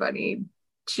fucking funny.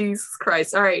 Jesus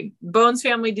Christ. All right. Bones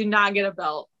family do not get a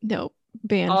belt. Nope.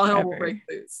 Banned all forever. hell will break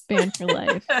loose. Banned for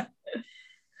life.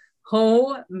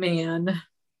 Oh man.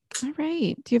 All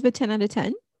right. Do you have a 10 out of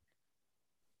 10?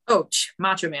 Oh,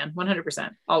 Macho Man.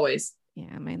 100%. Always.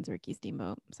 Yeah, mine's Ricky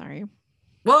Steamboat. Sorry.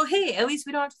 Well, hey, at least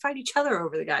we don't have to fight each other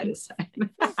over the guy this time.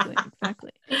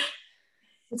 Exactly.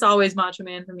 It's always Macho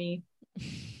Man for me.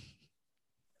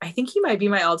 I think he might be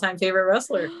my all-time favorite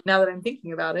wrestler now that I'm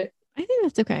thinking about it. I think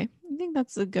that's okay. I think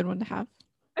that's a good one to have.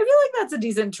 I feel like that's a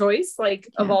decent choice,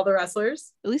 of all the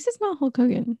wrestlers. At least it's not Hulk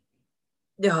Hogan.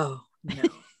 No.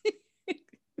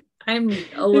 I'm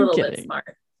a little bit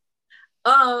smart.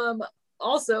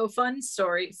 Also, fun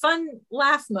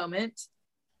laugh moment.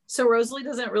 So Rosalie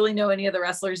doesn't really know any of the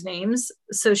wrestlers' names,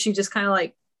 so she just kind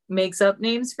of makes up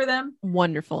names for them.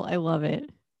 Wonderful. I love it.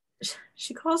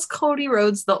 She calls Cody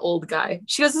Rhodes the old guy.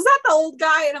 She goes, "Is that the old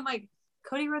guy?" And I'm like,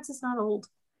 Cody Rhodes is not old.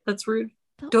 That's rude.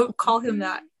 Don't call him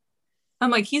that.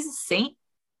 I'm like, he's a saint,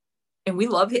 and we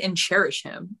love him and cherish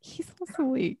him. He's also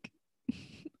weak.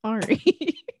 Ari.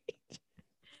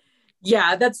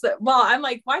 Yeah, I'm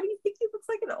like, why do you think he looks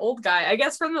like an old guy? I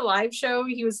guess from the live show,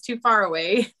 he was too far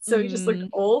away. So he just looked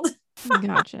old.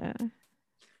 Gotcha.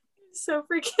 So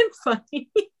freaking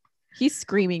funny. He's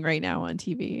screaming right now on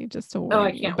TV just to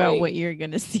warn you about what you're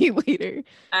going to see later.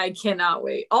 I cannot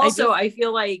wait. Also, I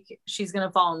feel like she's going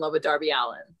to fall in love with Darby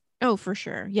Allin. Oh, for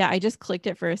sure. Yeah, I just clicked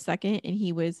it for a second and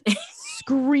he was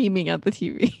screaming at the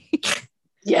TV.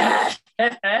 Yes.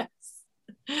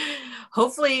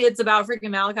 Hopefully it's about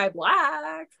freaking Malachi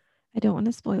Black. I don't want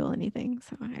to spoil anything,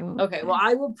 so I won't. Okay, well,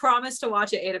 I will promise to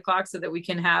watch at 8:00 so that we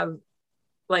can have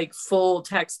full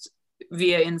text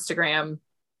via Instagram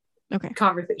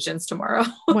conversations tomorrow.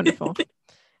 Wonderful.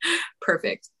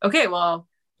 Perfect. Okay, well,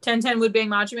 10-10 would bang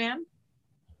Macho Man.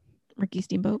 Ricky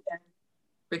Steamboat.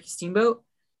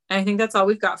 And I think that's all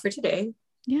we've got for today.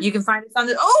 Yeah. You can find us on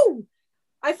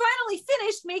I finally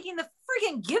finished making the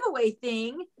freaking giveaway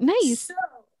thing. Nice. So,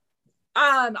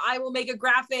 I will make a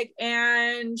graphic,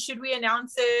 and should we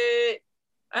announce it?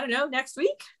 I don't know, next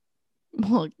week?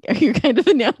 Well, you're kind of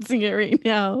announcing it right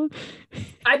now.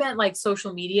 I meant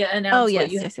social media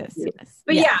announcement. Yes.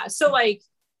 But so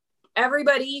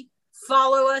everybody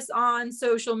follow us on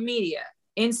social media.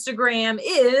 Instagram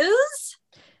is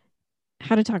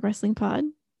How to Talk Wrestling Pod.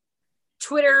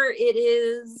 Twitter, it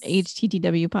is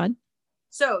HTTW Pod.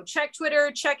 So check Twitter,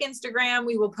 check Instagram.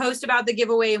 We will post about the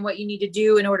giveaway and what you need to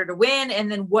do in order to win, and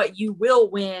then what you will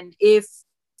win if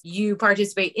you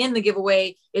participate in the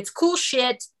giveaway. It's cool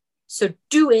shit, so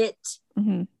do it.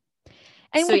 Mm-hmm.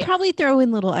 And we'll probably throw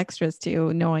in little extras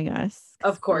too, knowing us.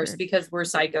 Of course, because we're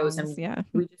psychos, and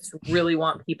we just really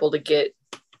want people to get,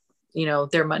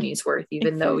 their money's worth,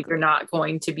 even though you're not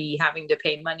going to be having to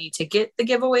pay money to get the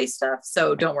giveaway stuff.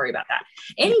 So don't worry about that.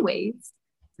 Anyways.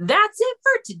 That's it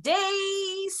for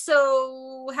today.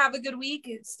 So have a good week.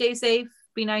 Stay safe.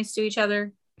 Be nice to each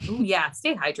other. Ooh, yeah.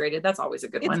 Stay hydrated. That's always a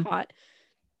good one. It's hot.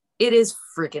 It is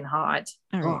freaking hot.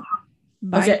 All right. Oh.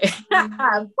 Bye. Okay.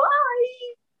 Bye.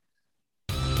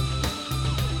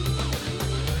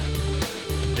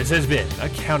 This has been a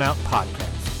Count Out Podcast.